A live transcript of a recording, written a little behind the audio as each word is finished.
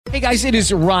Hey guys, it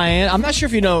is Ryan. I'm not sure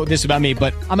if you know this about me,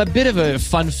 but I'm a bit of a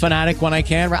fun fanatic when I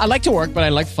can. I like to work, but I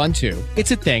like fun too.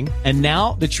 It's a thing. And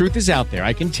now the truth is out there.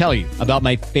 I can tell you about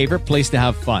my favorite place to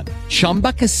have fun.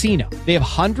 Chumba Casino. They have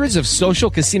hundreds of social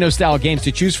casino style games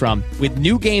to choose from with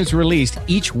new games released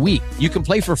each week. You can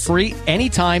play for free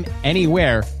anytime,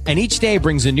 anywhere. And each day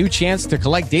brings a new chance to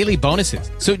collect daily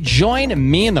bonuses. So join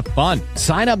me in the fun.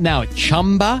 Sign up now at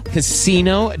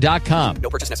ChumbaCasino.com. No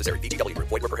purchase necessary. VGW.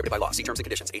 Void where prohibited by law. See terms and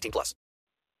conditions. 18 plus.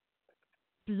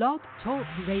 Blog Talk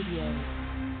Radio.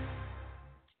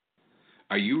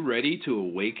 Are you ready to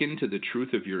awaken to the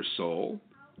truth of your soul?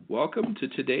 Welcome to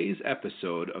today's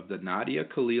episode of the Nadia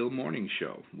Khalil Morning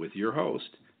Show with your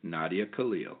host, Nadia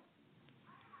Khalil.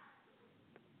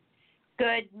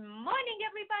 Good morning,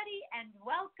 everybody, and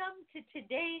welcome to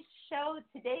today's show.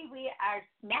 Today we are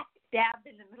smack dab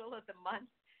in the middle of the month.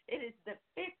 It is the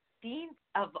 15th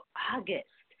of August.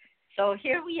 So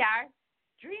here we are,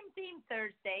 Dream Theme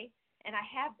Thursday, and I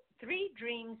have 3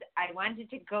 dreams I wanted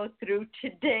to go through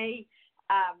today.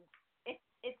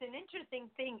 It's an interesting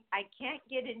thing. I can't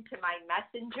get into my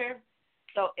messenger,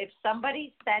 so if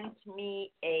somebody sent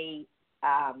me a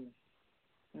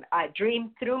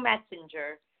dream through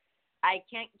messenger, I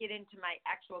can't get into my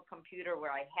actual computer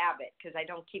where I have it because I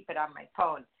don't keep it on my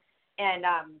phone. And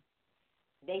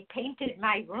they painted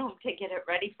my room to get it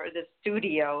ready for the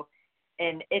studio,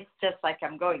 and it's just like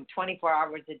I'm going 24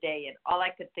 hours a day, and all I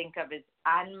could think of is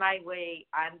on my way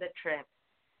on the trip,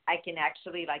 I can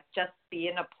actually like just be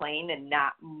in a plane and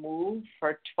not move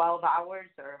for 12 hours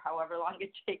or however long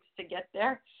it takes to get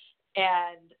there,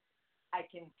 and I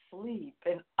can sleep,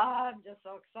 and I'm just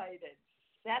so excited.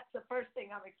 That's the first thing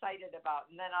I'm excited about,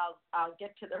 and then I'll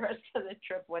get to the rest of the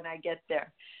trip when I get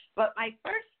there. But my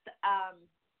first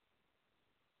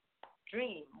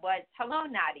dream was, hello,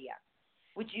 Nadia.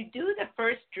 Would you do the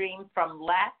first dream from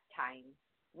last time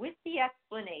with the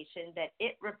explanation that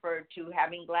it referred to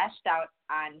having lashed out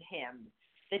on him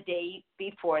the day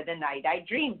before the night I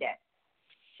dreamed it?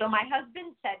 So my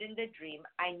husband said in the dream,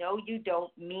 I know you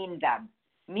don't mean them,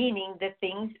 meaning the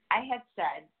things I had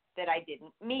said that I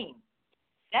didn't mean.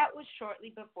 That was shortly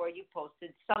before you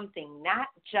posted something not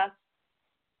just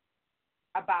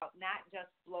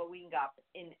blowing up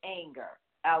in anger,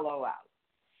 LOL.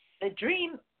 The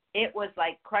dream, it was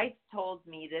like Christ told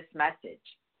me this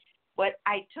message. What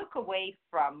I took away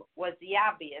from was the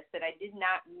obvious, that I did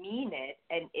not mean it,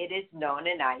 and it is known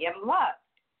and I am loved.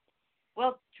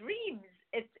 Well, dreams,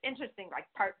 it's interesting,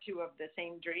 like part 2 of the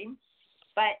same dream,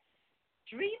 but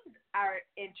dreams are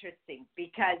interesting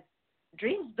because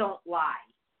dreams don't lie.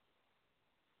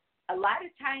 A lot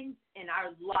of times in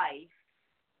our life,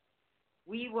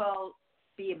 we will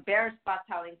be embarrassed about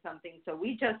telling something, so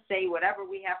we just say whatever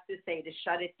we have to say to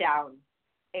shut it down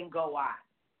and go on.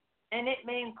 And it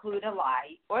may include a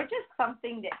lie or just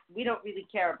something that we don't really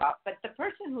care about, but the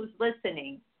person who's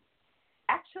listening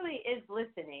actually is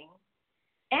listening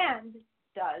and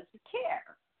does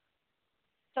care.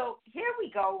 So here we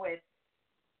go with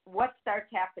what starts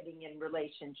happening in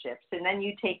relationships, and then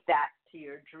you take that to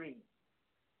your dream.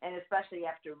 And especially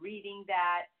after reading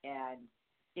that and,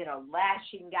 you know,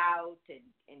 lashing out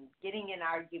and getting in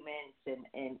arguments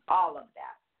and all of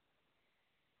that.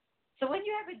 So when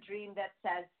you have a dream that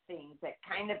says things that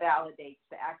kind of validates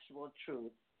the actual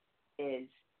truth is,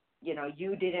 you know,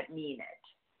 you didn't mean it.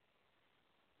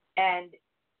 And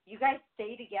you guys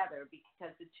stay together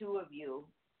because the two of you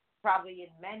probably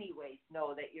in many ways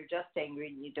know that you're just angry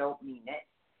and you don't mean it.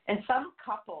 And some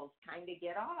couples kind of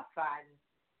get off on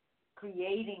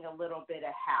creating a little bit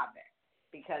of havoc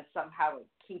because somehow it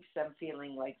keeps them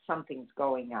feeling like something's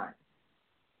going on.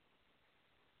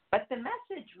 But the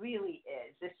message really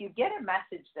is, if you get a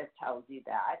message that tells you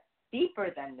that,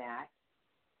 deeper than that,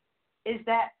 is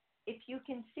that if you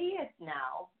can see it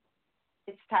now,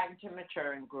 it's time to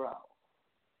mature and grow.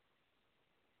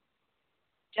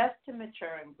 Just to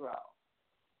mature and grow.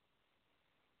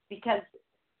 Because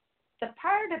the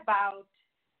part about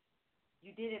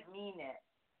you didn't mean it,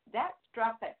 that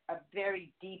struck at a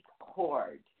very deep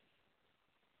chord.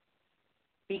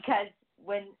 Because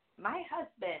when my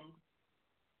husband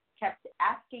kept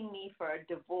asking me for a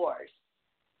divorce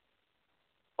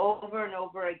over and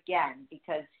over again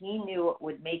because he knew it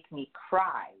would make me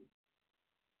cry,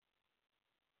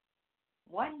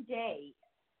 one day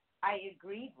I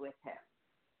agreed with him.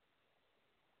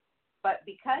 But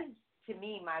because to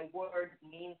me my word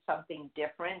means something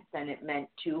different than it meant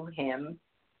to him,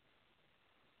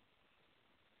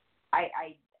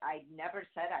 I never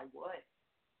said I would.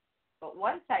 But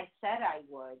once I said I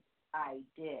would, I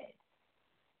did.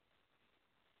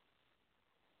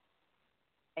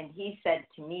 And he said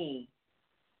to me,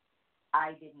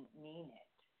 I didn't mean it.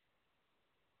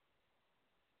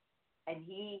 And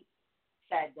he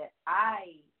said that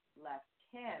I left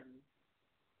him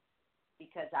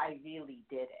because I really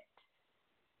did it.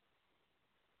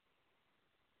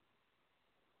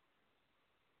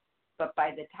 But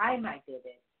by the time I did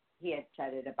it, he had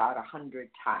said it about 100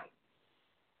 times.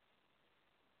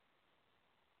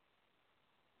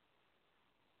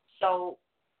 So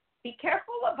be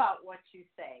careful about what you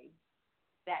say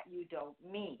that you don't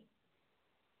mean,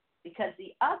 because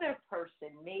the other person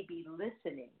may be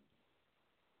listening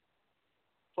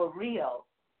for real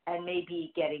and may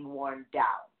be getting worn down.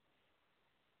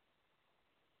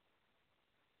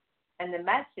 And the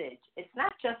message, it's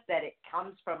not just that it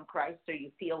comes from Christ or you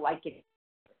feel like it.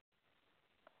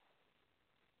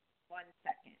 1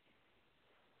 second.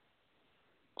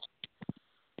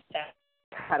 That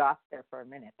cut off there for a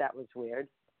minute. That was weird.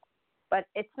 But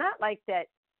it's not like that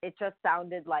it just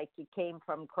sounded like it came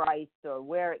from Christ or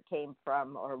where it came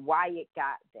from or why it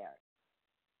got there.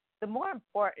 The more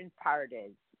important part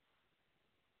is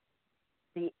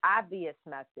the obvious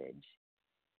message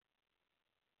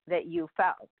that you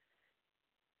felt,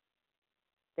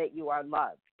 that you are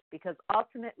loved, because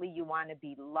ultimately you want to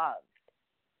be loved.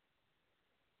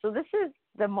 So this is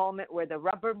the moment where the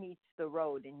rubber meets the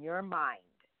road in your mind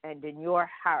and in your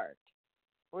heart,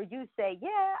 where you say,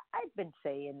 yeah, I've been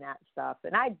saying that stuff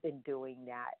and I've been doing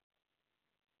that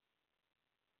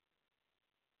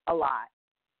a lot.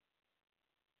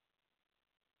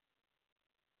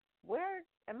 Where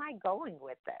am I going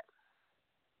with this?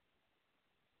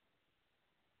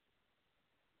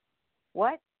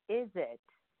 What is it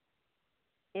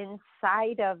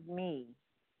inside of me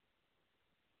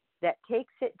that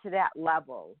takes it to that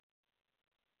level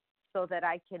so that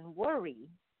I can worry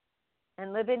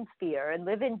and live in fear and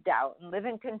live in doubt and live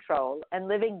in control and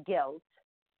live in guilt?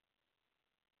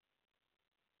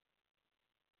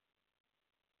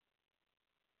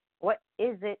 What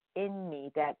is it in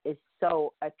me that is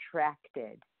so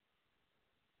attracted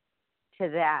to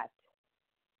that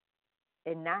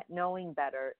and not knowing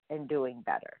better and doing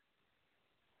better?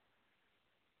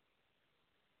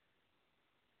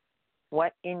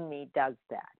 What in me does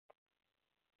that?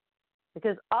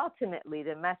 Because ultimately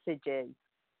the message is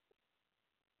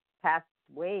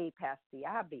way past the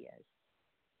obvious,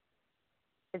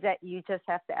 is that you just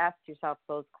have to ask yourself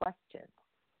those questions.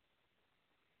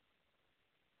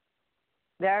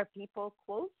 There are people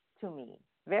close to me,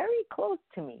 very close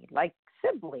to me, like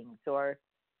siblings or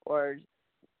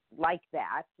like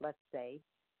that, let's say,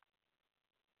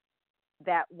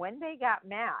 that when they got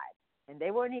mad, and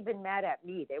they weren't even mad at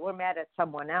me, they were mad at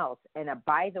someone else, and a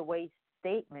by the way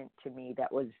statement to me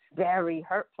that was very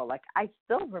hurtful. Like, I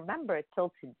still remember it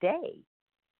till today.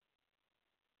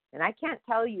 And I can't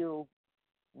tell you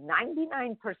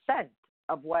 99%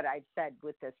 of what I've said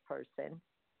with this person.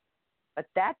 But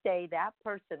that day, that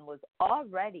person was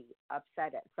already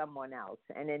upset at someone else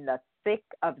and in the thick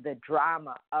of the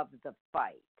drama of the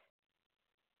fight.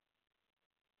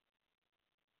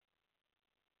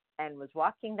 And was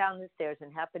walking down the stairs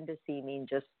and happened to see me and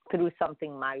just threw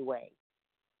something my way.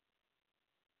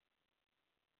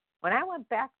 When I went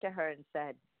back to her and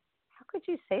said, how could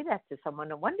you say that to someone?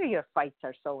 No wonder your fights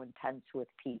are so intense with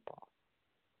people.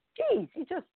 Geez, you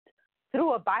just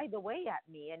threw a by the way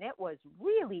at me, and it was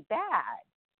really bad.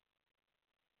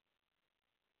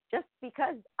 Just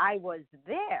because I was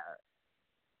there.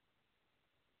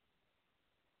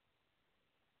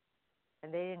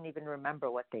 And they didn't even remember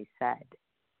what they said.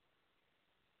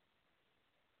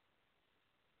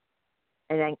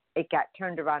 And then it got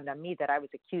turned around on me that I was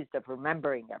accused of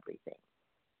remembering everything.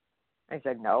 I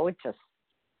said, no,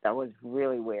 that was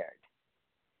really weird.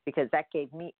 Because that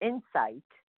gave me insight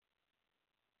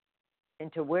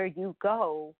into where you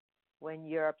go when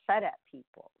you're upset at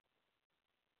people.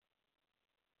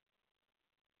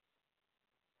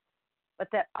 But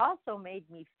that also made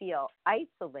me feel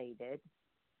isolated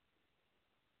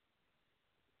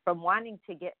from wanting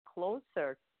to get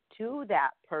closer to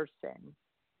that person.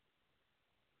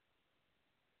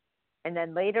 And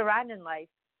then later on in life,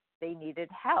 they needed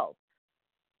help,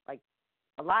 like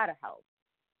a lot of help.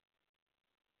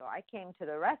 So I came to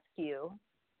the rescue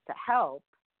to help.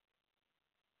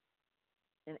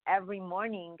 And every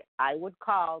morning I would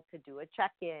call to do a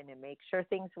check-in and make sure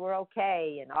things were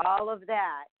okay and all of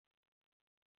that.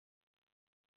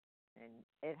 And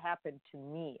it happened to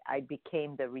me. I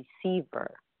became the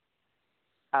receiver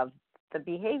of the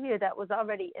behavior that was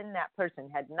already in that person,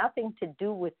 had nothing to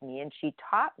do with me, and she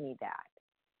taught me that.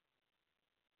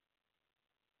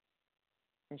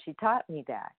 And she taught me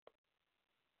that.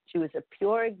 She was a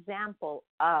pure example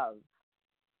of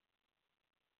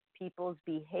people's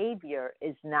behavior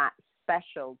is not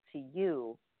special to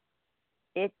you.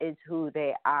 It is who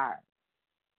they are.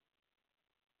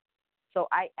 So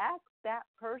I asked that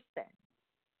person,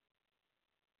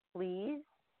 please,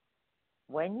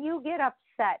 when you get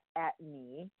upset at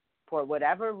me, for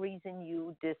whatever reason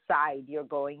you decide you're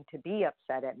going to be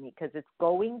upset at me, because it's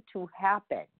going to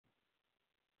happen,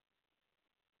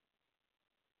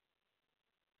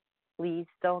 please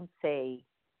don't say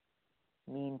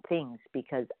mean things,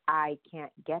 because I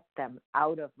can't get them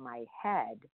out of my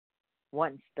head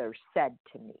once they're said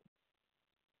to me.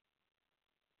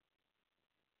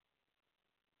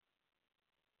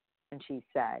 And she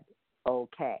said,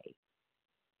 okay,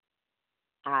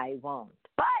 I won't.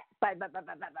 But went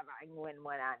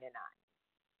on and on.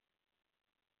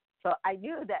 So I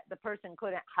knew that the person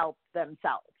couldn't help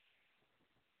themselves.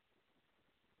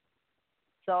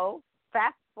 So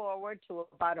fast forward to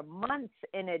about a month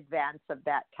in advance of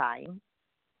that time,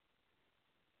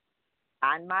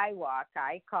 on my walk,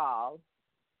 I called.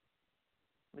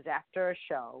 It was after a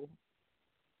show.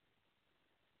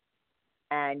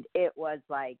 And it was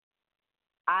like,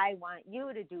 I want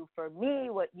you to do for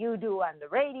me what you do on the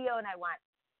radio,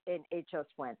 and it just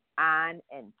went on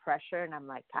and pressure, and I'm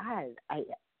like, God,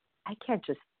 I can't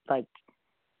just like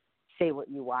say what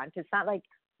you want. It's not like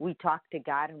we talk to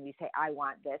God and we say, I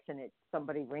want this, and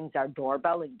somebody rings our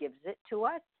doorbell and gives it to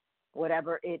us,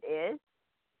 whatever it is.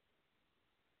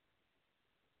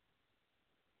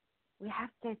 We have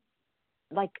to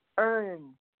like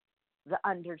earn the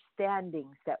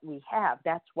understandings that we have.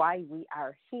 That's why we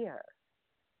are here.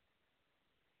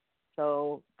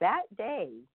 So that day,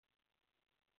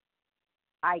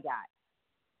 I got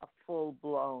a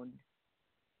full-blown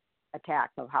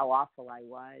attack of how awful I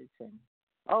was. And,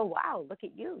 oh, wow, look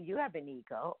at you. You have an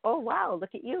ego. Oh, wow, look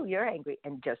at you. You're angry.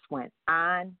 And just went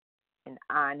on and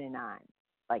on and on,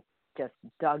 like just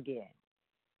dug in.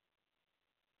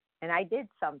 And I did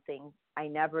something I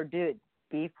never did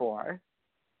before,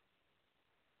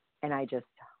 and I just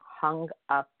hung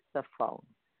up the phone.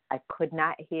 I could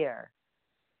not hear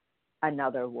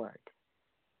another word.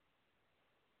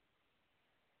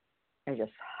 I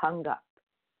just hung up.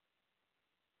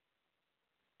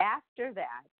 After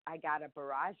that, I got a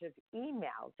barrage of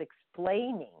emails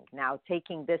explaining, now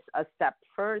taking this a step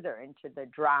further into the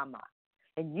drama.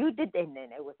 And you did, and then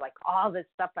it was like all this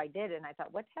stuff I did, and I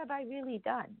thought, what have I really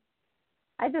done?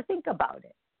 I had to think about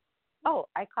it. Oh,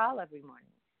 I call every morning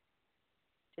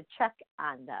to check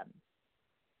on them.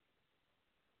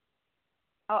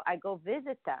 Oh, I go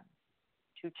visit them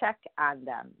to check on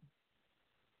them.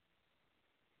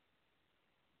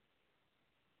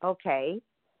 Okay.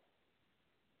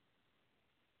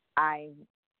 I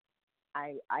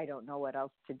don't know what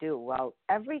else to do. Well,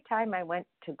 every time I went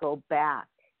to go back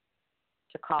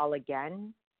to call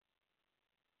again,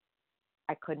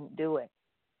 I couldn't do it.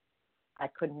 I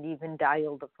couldn't even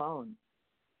dial the phone.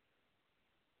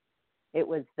 It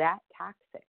was that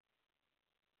toxic.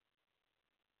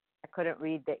 I couldn't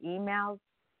read the emails.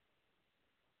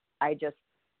 I just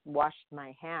washed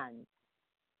my hands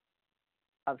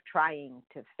of trying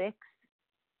to fix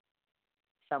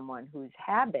someone whose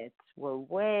habits were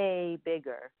way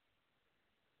bigger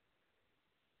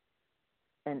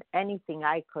than anything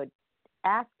I could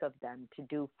ask of them to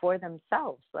do for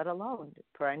themselves, let alone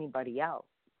for anybody else.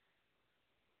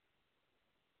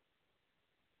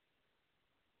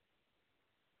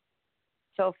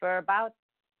 So for about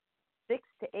 6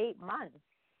 to 8 months,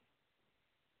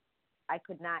 I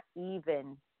could not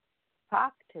even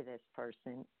talk to this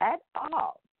person at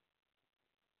all,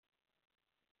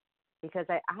 because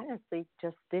I honestly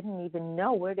just didn't even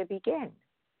know where to begin.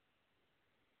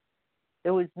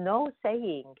 There was no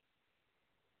saying,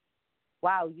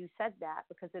 wow, you said that,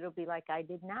 because it'll be like I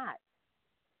did not.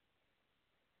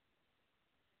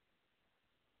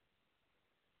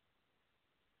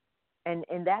 And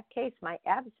in that case, my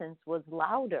absence was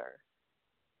louder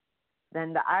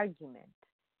than the argument.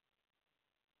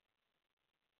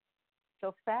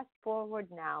 So fast forward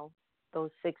now,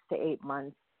 those 6 to 8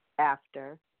 months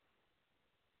after,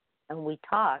 and we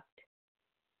talked,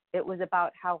 it was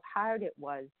about how hard it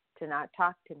was to not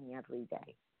talk to me every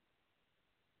day.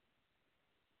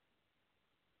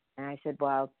 And I said,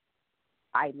 well,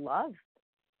 I love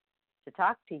to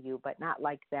talk to you, but not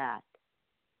like that.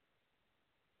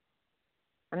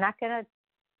 I'm not going to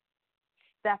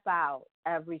step out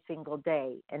every single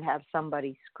day and have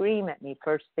somebody scream at me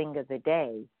first thing of the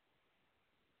day,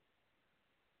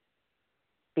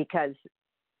 because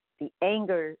the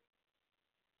anger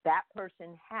that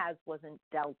person has wasn't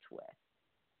dealt with.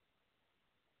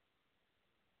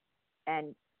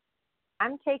 And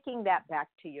I'm taking that back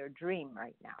to your dream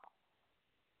right now.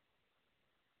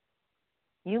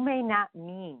 You may not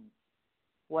mean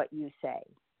what you say.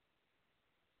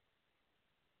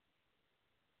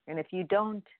 And if you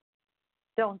don't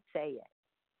say it.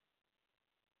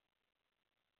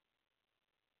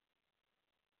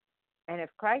 And if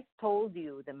Christ told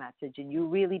you the message and you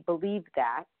really believe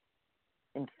that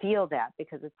and feel that,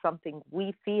 because it's something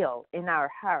we feel in our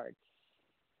hearts,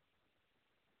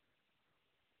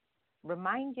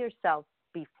 remind yourself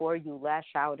before you lash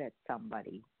out at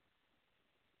somebody.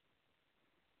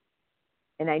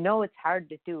 And I know it's hard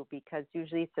to do because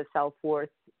usually it's a self-worth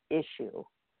issue.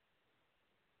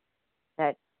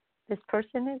 That this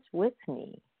person is with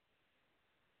me.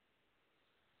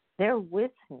 They're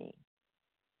with me.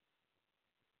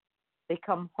 They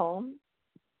come home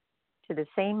to the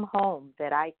same home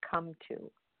that I come to.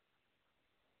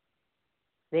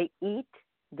 They eat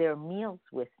their meals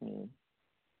with me.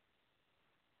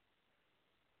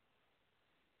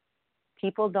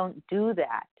 People don't do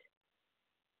that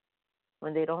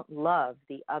when they don't love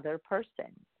the other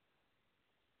person.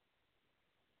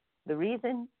 The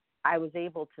reason I was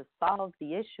able to solve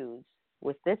the issues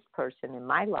with this person in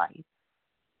my life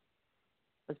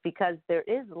was because there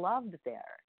is love there.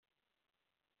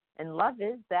 And love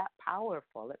is that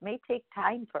powerful. It may take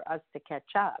time for us to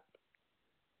catch up.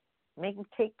 It may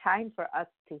take time for us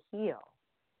to heal.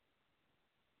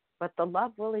 But the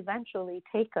love will eventually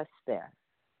take us there.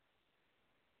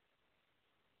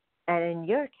 And in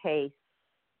your case,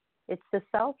 it's the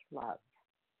self-love.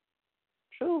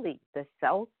 Truly, the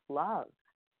self-love.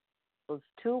 Those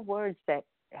two words that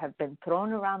have been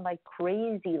thrown around like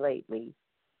crazy lately.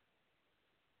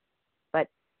 But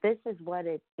this is what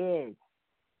it is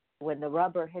when the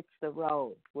rubber hits the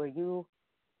road, where you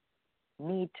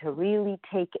need to really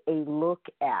take a look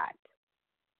at,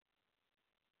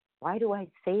 why do I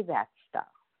say that stuff?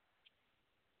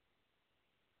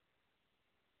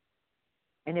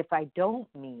 And if I don't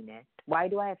mean it, why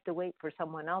do I have to wait for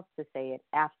someone else to say it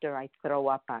after I throw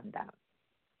up on them?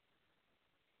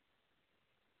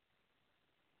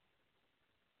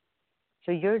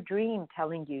 So your dream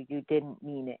telling you you didn't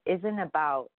mean it isn't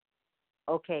about,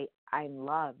 okay, I'm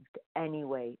loved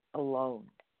anyway alone.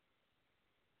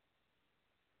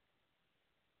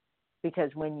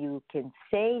 Because when you can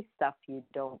say stuff you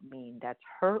don't mean, that's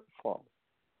hurtful.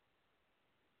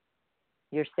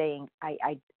 You're saying,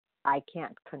 I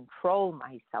can't control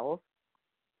myself.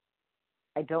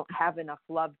 I don't have enough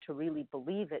love to really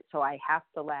believe it, so I have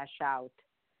to lash out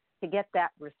to get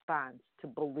that response, to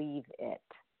believe it.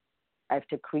 I have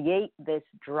to create this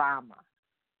drama.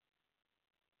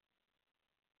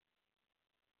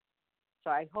 So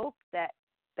I hope that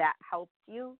helped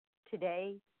you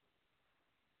today,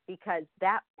 because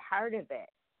that part of it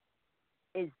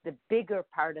is the bigger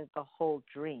part of the whole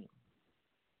dream.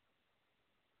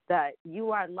 That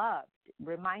you are loved.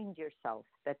 Remind yourself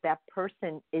that that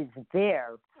person is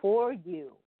there for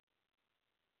you.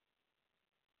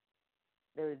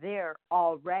 They're there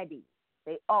already.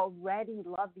 They already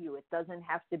love you. It doesn't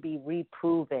have to be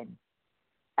reproven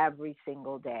every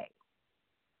single day.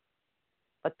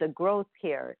 But the growth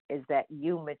here is that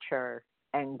you mature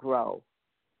and grow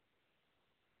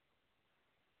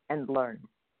and learn.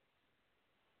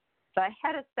 So I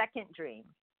had a second dream.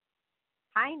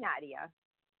 Hi, Nadia.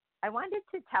 I wanted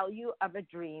to tell you of a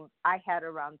dream I had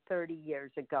around 30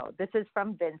 years ago. This is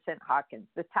from Vincent Hawkins.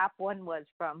 The top one was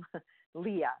from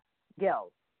Leah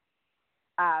Gill.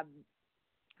 Hi,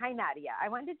 Nadia. I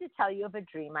wanted to tell you of a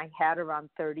dream I had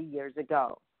around 30 years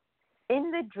ago.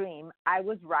 In the dream, I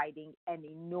was riding an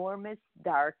enormous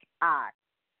dark ox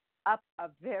up a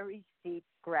very steep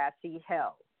grassy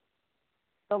hill.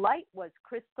 The light was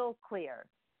crystal clear,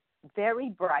 very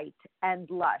bright and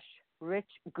lush, rich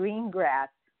green grass,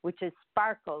 which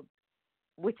sparkled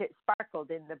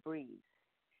in the breeze.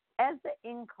 As the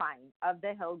incline of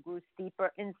the hill grew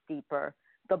steeper and steeper,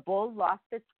 the bull lost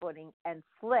its footing and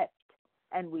slipped,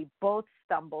 and we both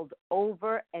stumbled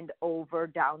over and over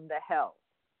down the hill.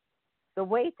 The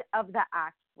weight of the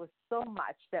ox was so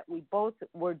much that we both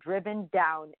were driven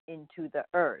down into the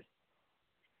earth.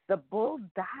 The bull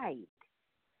died,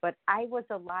 but I was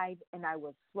alive, and I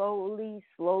was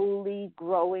slowly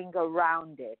growing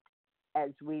around it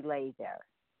as we lay there.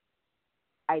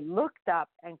 I looked up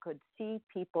and could see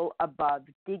people above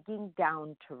digging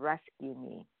down to rescue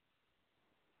me.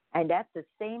 And at the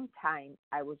same time,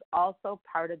 I was also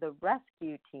part of the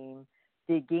rescue team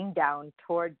digging down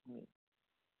towards me.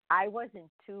 I was in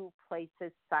two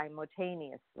places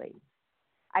simultaneously.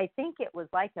 I think it was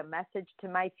like a message to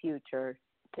my future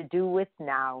to do with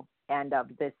now and of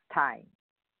this time.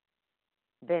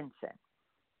 Vincent.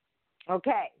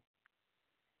 Okay.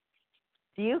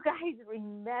 Do you guys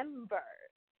remember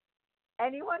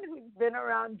anyone who's been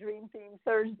around Dream Theme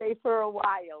Thursday for a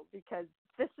while, because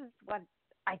this is what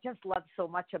I just love so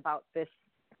much about this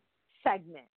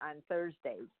segment on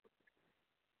Thursdays,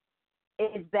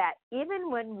 is that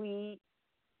even when we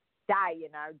die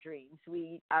in our dreams,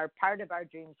 we are part of our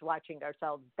dreams watching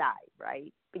ourselves die,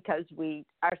 right? Because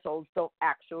our souls don't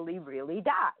actually really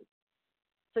die.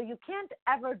 So you can't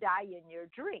ever die in your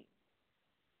dream.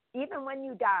 Even when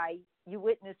you die, you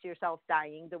witness yourself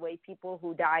dying the way people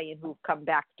who die and who've come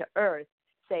back to earth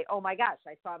say, oh my gosh,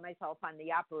 I saw myself on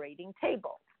the operating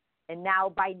table. And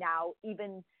by now,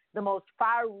 even the most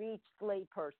far-reached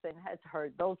layperson has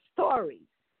heard those stories.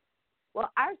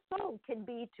 Well, our soul can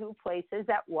be two places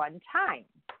at one time.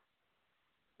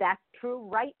 That's true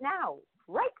right now.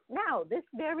 Right now, this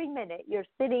very minute, you're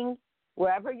sitting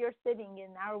wherever you're sitting in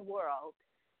our world,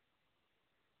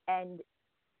 and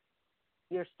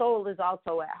your soul is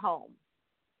also at home.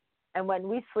 And when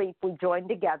we sleep, we join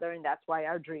together, and that's why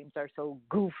our dreams are so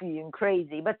goofy and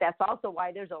crazy. But that's also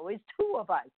why there's always two of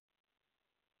us.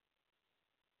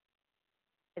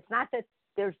 It's not that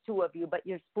there's two of you, but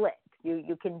you're split.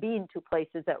 You can be in two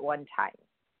places at one time.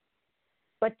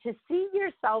 But to see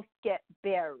yourself get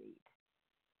buried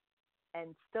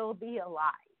and still be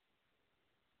alive,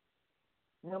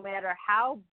 no matter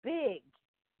how big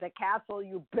the castle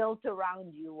you built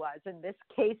around you was, in this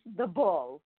case, the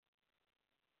bull,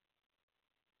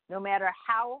 no matter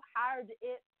how hard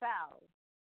it fell,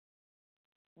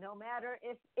 no matter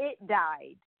if it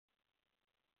died,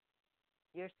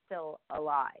 you're still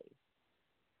alive.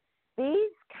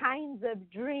 These kinds of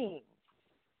dreams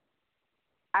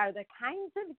are the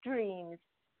kinds of dreams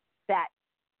that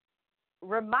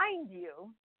remind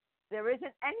you there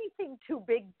isn't anything too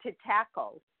big to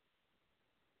tackle.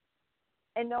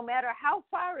 And no matter how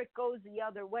far it goes the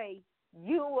other way,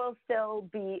 you will still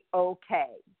be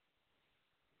okay.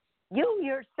 You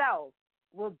yourself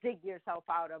will dig yourself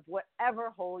out of whatever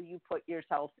hole you put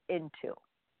yourself into.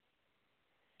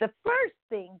 The first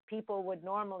thing people would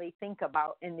normally think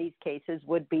about in these cases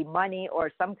would be money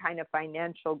or some kind of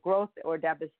financial growth or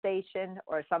devastation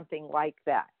or something like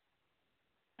that.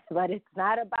 But it's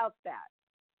not about that,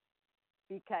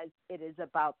 because it is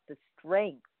about the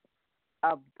strength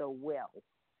of the will.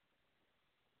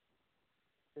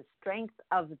 The strength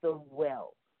of the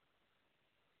will.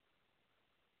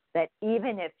 That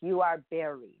even if you are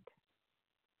buried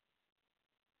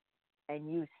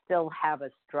and you still have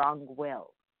a strong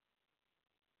will,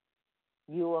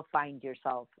 you will find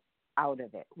yourself out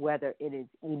of it, whether it is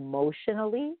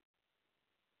emotionally,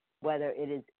 whether it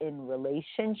is in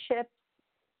relationships,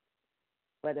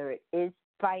 whether it is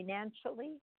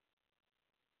financially,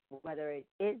 whether it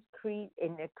is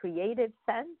in a creative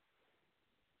sense,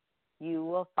 you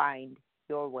will find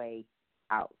your way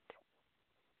out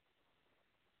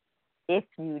if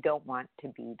you don't want to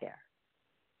be there.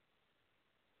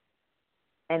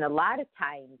 And a lot of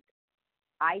times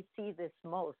I see this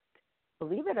most,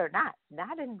 believe it or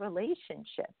not in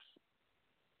relationships,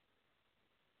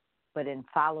 but in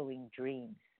following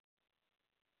dreams.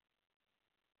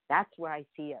 That's where I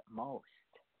see it most.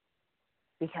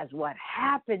 Because what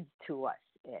happens to us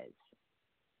is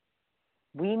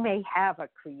we may have a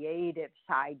creative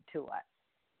side to us,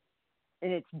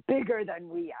 and it's bigger than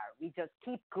we are. We just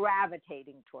keep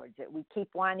gravitating towards it. We keep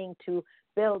wanting to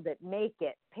build it, make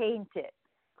it, paint it,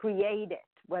 create it,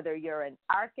 whether you're an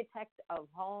architect of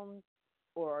homes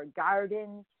or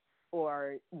gardens,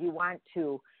 or you want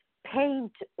to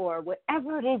paint, or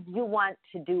whatever it is you want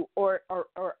to do or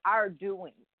are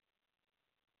doing.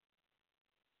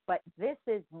 But this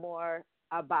is more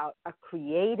about a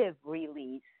creative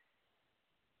release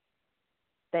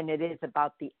than it is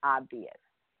about the obvious,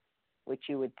 which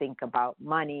you would think about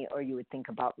money or you would think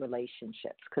about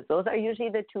relationships, because those are usually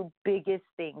the two biggest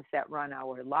things that run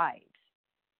our lives.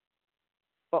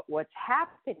 But what's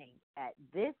happening at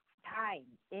this time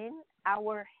in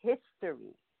our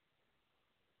history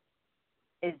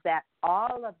is that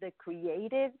all of the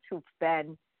creatives who've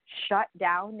been shut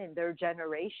down in their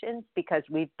generations because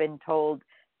we've been told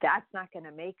that's not going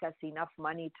to make us enough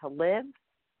money to live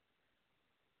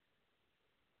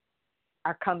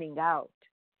are coming out.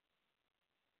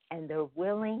 And they're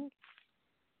willing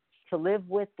to live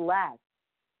with less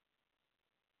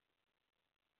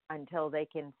until they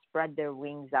can spread their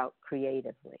wings out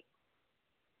creatively.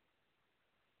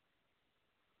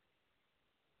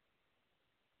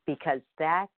 Because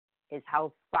that is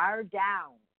how far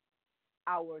down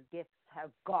our gifts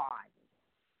have gone.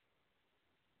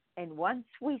 And once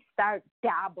we start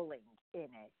dabbling in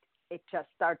it, it just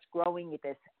starts growing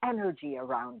this energy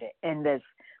around it and this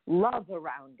love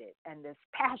around it and this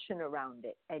passion around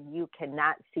it, and you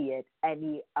cannot see it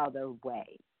any other way.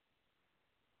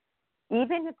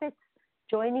 Even if it's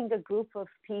joining a group of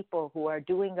people who are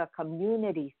doing a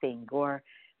community thing or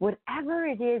whatever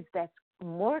it is that's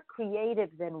more creative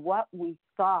than what we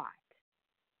thought,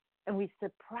 and we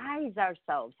surprise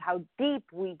ourselves how deep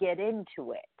we get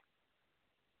into it.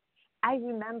 I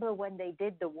remember when they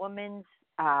did the women's,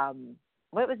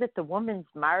 the Women's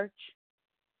March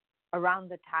around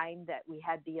the time that we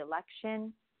had the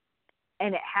election,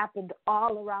 and it happened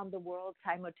all around the world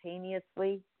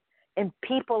simultaneously. And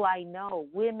people I know,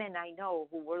 women I know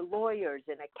who were lawyers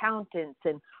and accountants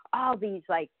and all these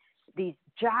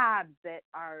jobs that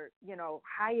are,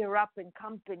 higher up in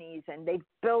companies, and they've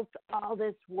built all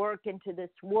this work into this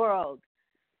world.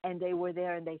 And they were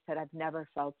there and they said, I've never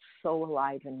felt so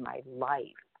alive in my life.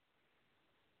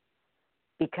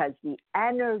 Because the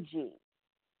energy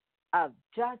of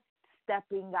just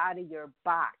stepping out of your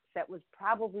box, that was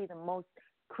probably the most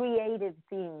creative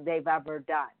thing they've ever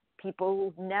done.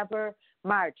 People who've never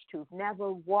marched, who've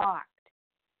never walked.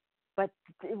 But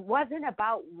it wasn't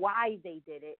about why they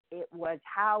did it. It was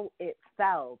how it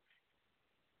felt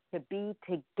to be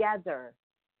together,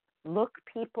 look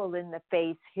people in the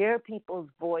face, hear people's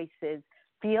voices,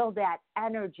 feel that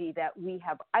energy that we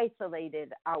have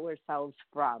isolated ourselves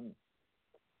from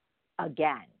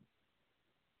again.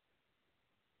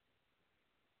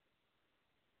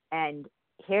 And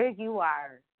here you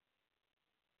are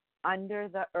under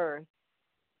the earth.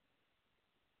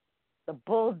 The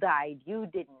bull died, you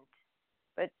didn't.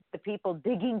 But the people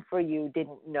digging for you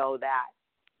didn't know that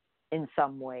in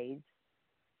some ways.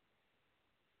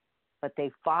 But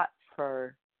they fought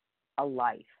for a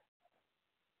life.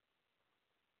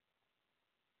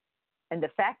 And the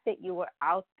fact that you were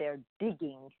out there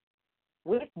digging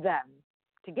with them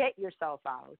to get yourself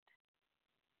out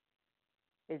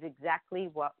is exactly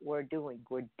what we're doing.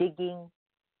 We're digging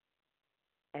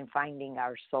and finding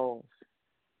our souls.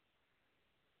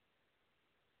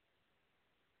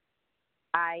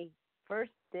 I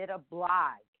first did a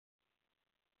blog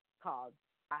called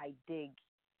I Dig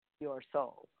Your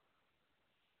Soul.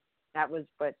 That was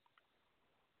what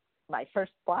my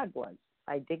first blog was,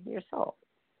 I Dig Your Soul.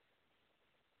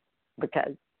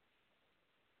 Because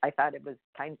I thought it was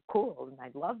kind of cool and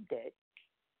I loved it.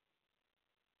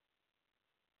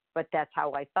 But that's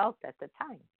how I felt at the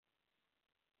time.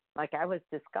 Like I was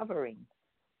discovering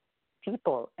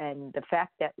people and the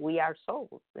fact that we are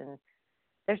souls. And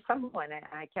there's someone,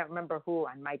 I can't remember who,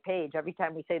 on my page, every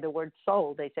time we say the word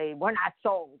soul, they say, we're not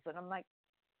souls. And I'm like,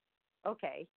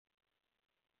 okay,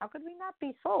 how could we not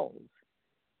be souls?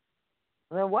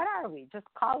 Well, what are we? Just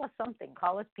call us something.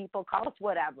 Call us people. Call us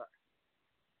whatever.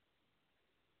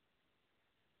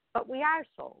 But we are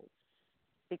souls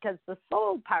because the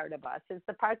soul part of us is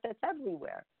the part that's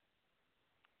everywhere.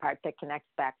 Part that connects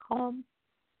back home.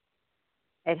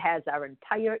 It has our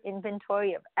entire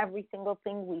inventory of every single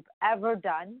thing we've ever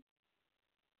done.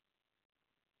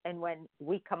 And when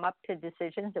we come up to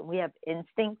decisions and we have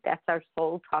instinct, that's our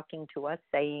soul talking to us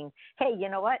saying, hey, you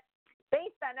know what?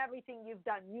 Based on everything you've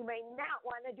done, you may not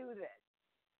want to do this.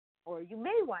 Or you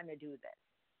may want to do this.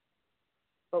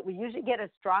 But we usually get a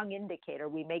strong indicator.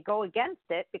 We may go against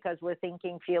it because we're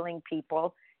thinking, feeling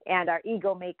people, and our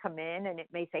ego may come in and it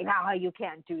may say, no, you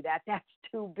can't do that. That's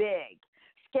too big.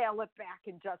 Scale it back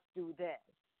and just do this.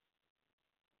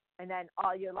 And then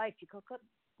all your life you go,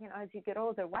 as you get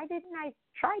older, why didn't I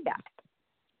try that?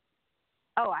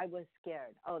 Oh, I was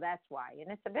scared. Oh, that's why.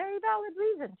 And it's a very valid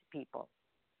reason to people.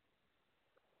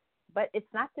 But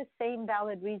it's not the same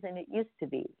valid reason it used to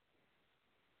be.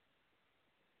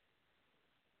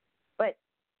 But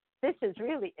this is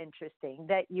really interesting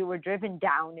that you were driven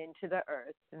down into the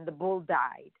earth and the bull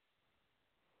died,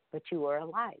 but you were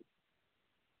alive.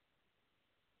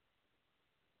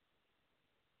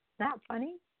 Not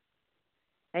funny?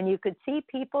 And you could see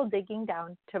people digging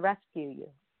down to rescue you.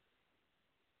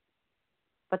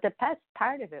 But the best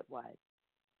part of it was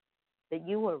that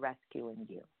you were rescuing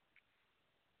you.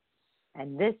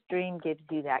 And this dream gives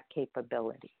you that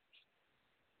capability.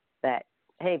 That,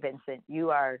 hey, Vincent,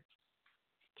 you are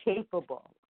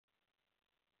capable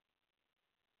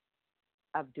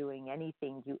of doing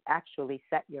anything you actually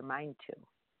set your mind to.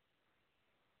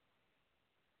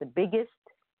 The biggest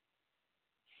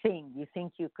thing you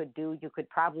think you could do, you could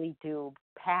probably do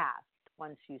past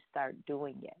once you start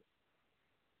doing it.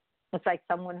 It's like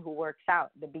someone who works out.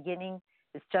 The beginning,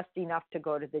 it's just enough to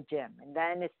go to the gym. And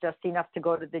then it's just enough to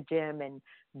go to the gym and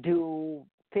do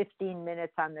 15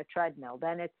 minutes on the treadmill.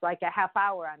 Then it's like a half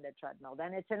hour on the treadmill.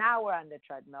 Then it's an hour on the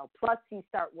treadmill. Plus you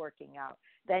start working out.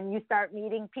 Then you start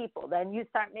meeting people. Then you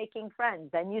start making friends.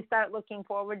 Then you start looking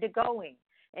forward to going.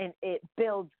 And it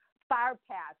builds far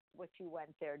past what you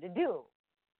went there to do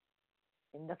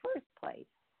in the first place.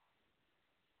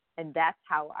 And that's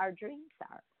how our dreams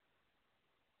are.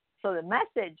 So the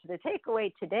message, the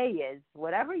takeaway today is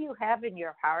whatever you have in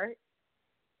your heart,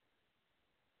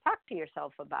 talk to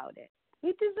yourself about it.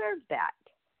 You deserve that.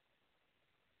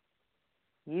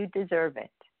 You deserve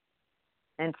it.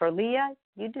 And for Leah,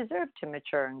 you deserve to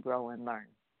mature and grow and learn.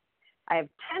 I have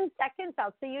 10 seconds.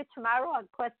 I'll see you tomorrow on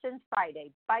Questions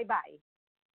Friday. Bye-bye.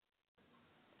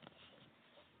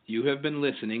 You have been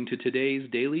listening to today's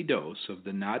daily dose of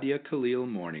the Nadia Khalil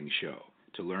Morning Show.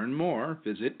 To learn more,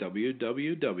 visit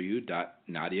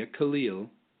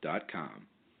www.nadiakhalil.com.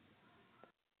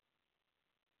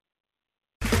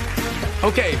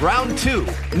 Okay, round two.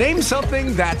 Name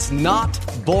something that's not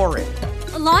boring.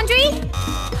 A laundry?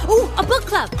 Ooh, a book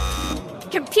club.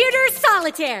 Computer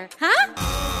solitaire, huh?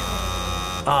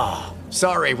 Ah,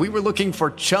 sorry, we were looking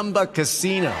for Chumba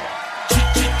Casino.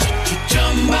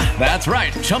 That's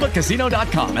right,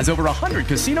 ChumbaCasino.com has over 100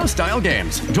 casino-style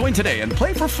games. Join today and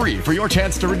play for free for your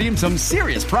chance to redeem some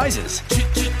serious prizes.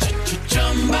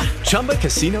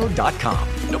 ChumbaCasino.com.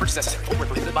 No purchase necessary. Void where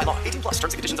prohibited by law. 18+ terms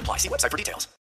and conditions apply. See website for details.